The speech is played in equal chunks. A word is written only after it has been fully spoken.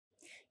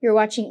You're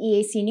watching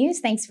EAC News.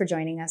 Thanks for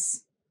joining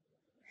us.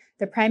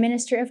 The Prime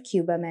Minister of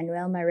Cuba,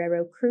 Manuel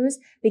Marrero Cruz,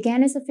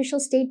 began his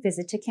official state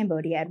visit to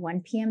Cambodia at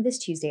 1 p.m. this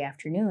Tuesday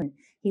afternoon.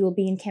 He will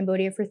be in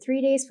Cambodia for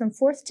 3 days from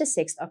 4th to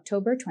 6th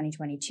October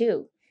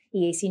 2022.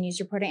 EAC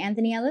News reporter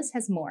Anthony Ellis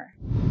has more.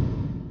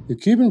 The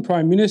Cuban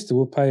Prime Minister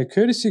will pay a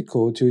courtesy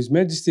call to His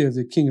Majesty of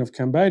the King of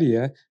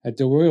Cambodia at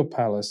the Royal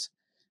Palace.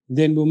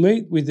 Then will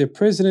meet with the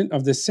President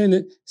of the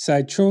Senate,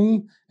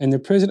 Chhum, and the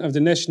President of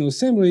the National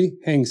Assembly,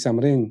 Heng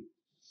Samrin.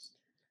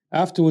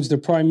 Afterwards, the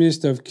Prime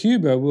Minister of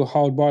Cuba will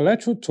hold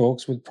bilateral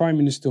talks with Prime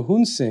Minister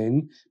Hun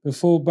Sen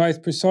before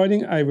both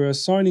presiding over a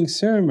signing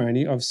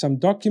ceremony of some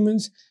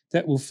documents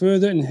that will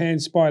further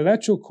enhance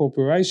bilateral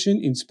cooperation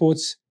in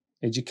sports,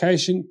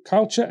 education,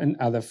 culture and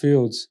other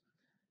fields.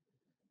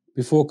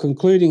 Before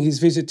concluding his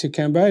visit to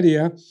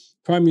Cambodia,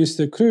 Prime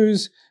Minister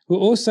Cruz will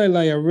also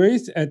lay a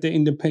wreath at the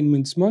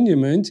Independence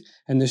Monument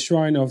and the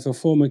shrine of the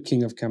former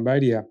King of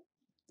Cambodia.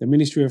 The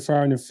Ministry of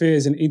Foreign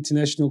Affairs and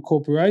International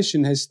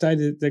Cooperation has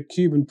stated that the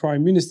Cuban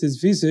Prime Minister's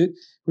visit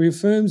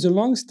reaffirms the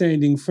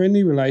long-standing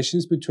friendly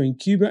relations between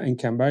Cuba and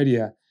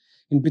Cambodia.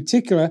 In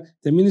particular,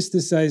 the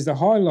Minister says the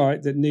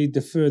highlight that need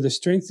to further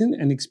strengthen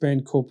and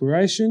expand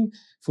cooperation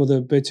for the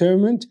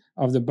betterment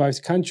of the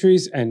both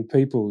countries and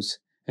peoples.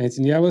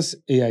 Anthony Ellis,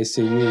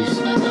 EAC News.